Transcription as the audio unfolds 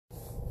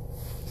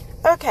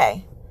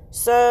Okay,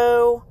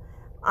 so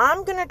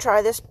I'm going to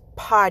try this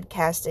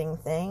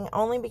podcasting thing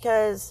only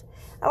because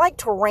I like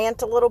to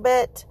rant a little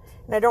bit,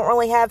 and I don't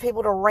really have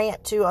people to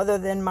rant to other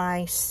than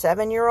my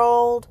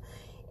 7-year-old,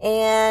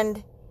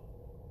 and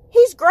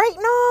he's great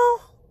and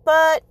all,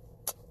 but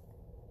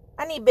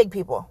I need big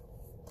people.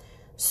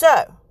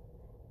 So,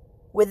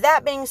 with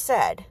that being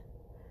said,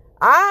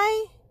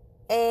 I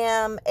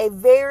am a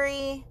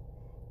very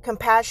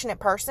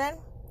compassionate person.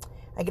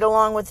 I get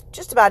along with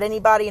just about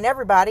anybody and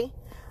everybody.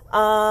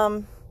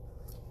 But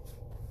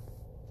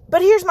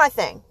here's my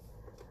thing.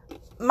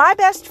 My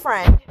best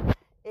friend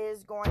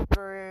is going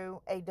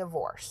through a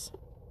divorce.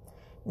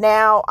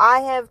 Now, I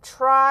have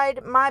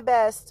tried my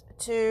best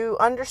to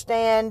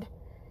understand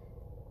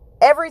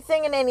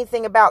everything and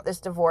anything about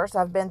this divorce.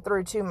 I've been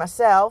through two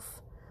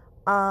myself.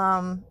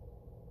 But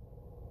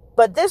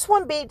this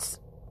one beats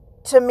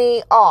to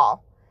me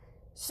all.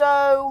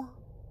 So,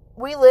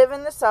 we live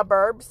in the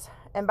suburbs,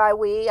 and by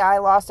we, I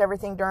lost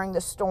everything during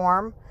the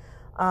storm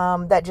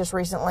that just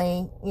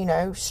recently,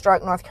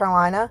 struck North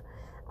Carolina.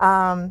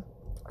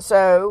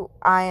 So,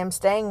 I am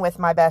staying with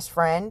my best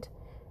friend.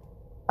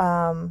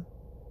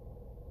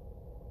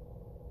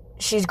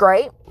 She's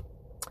great,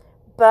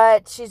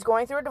 but she's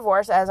going through a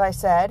divorce, as I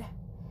said,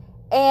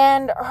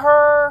 and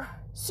her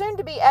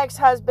soon-to-be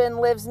ex-husband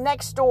lives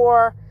next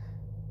door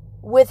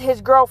with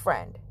his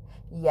girlfriend.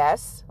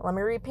 Yes, let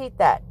me repeat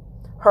that.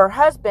 Her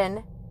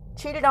husband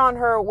cheated on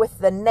her with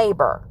the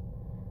neighbor,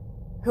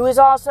 who is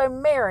also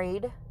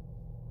married,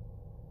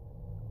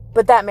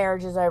 but that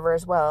marriage is over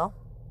as well,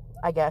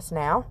 I guess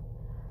now.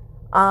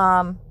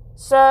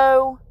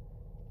 So,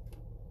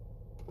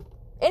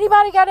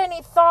 anybody got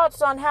any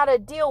thoughts on how to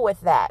deal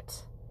with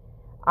that?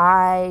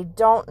 I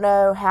don't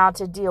know how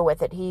to deal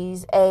with it.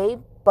 He's a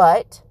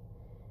butt,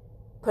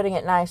 putting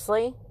it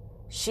nicely.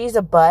 She's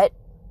a butt,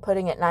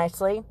 putting it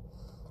nicely.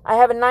 I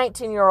have a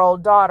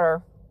 19-year-old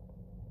daughter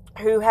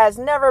who has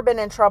never been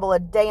in trouble a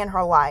day in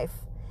her life.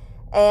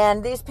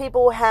 And these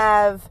people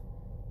have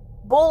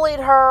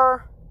bullied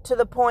her to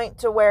the point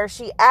to where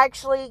she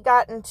actually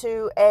got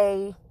into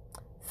a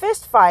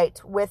fist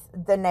fight with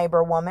the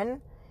neighbor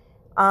woman.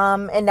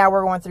 And now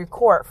we're going through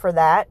court for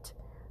that.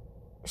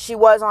 She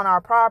was on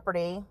our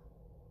property.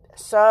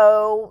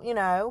 So,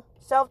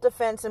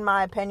 self-defense in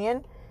my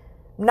opinion.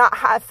 Not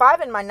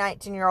high-fiving my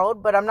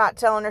 19-year-old, but I'm not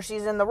telling her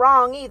she's in the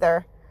wrong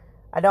either.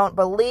 I don't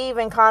believe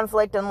in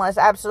conflict unless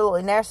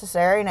absolutely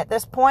necessary. And at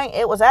this point,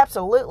 it was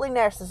absolutely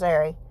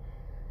necessary.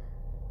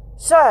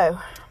 So,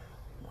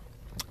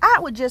 I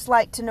would just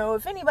like to know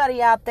if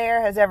anybody out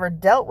there has ever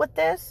dealing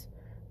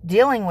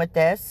with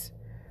this,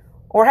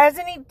 or has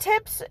any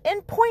tips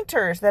and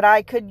pointers that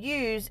I could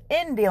use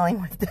in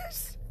dealing with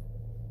this.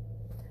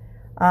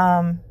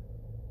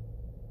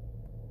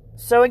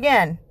 So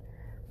again,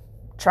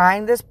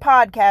 trying this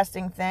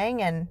podcasting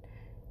thing, and,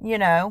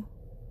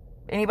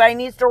 anybody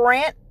needs to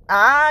rant,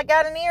 I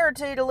got an ear or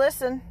two to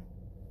listen.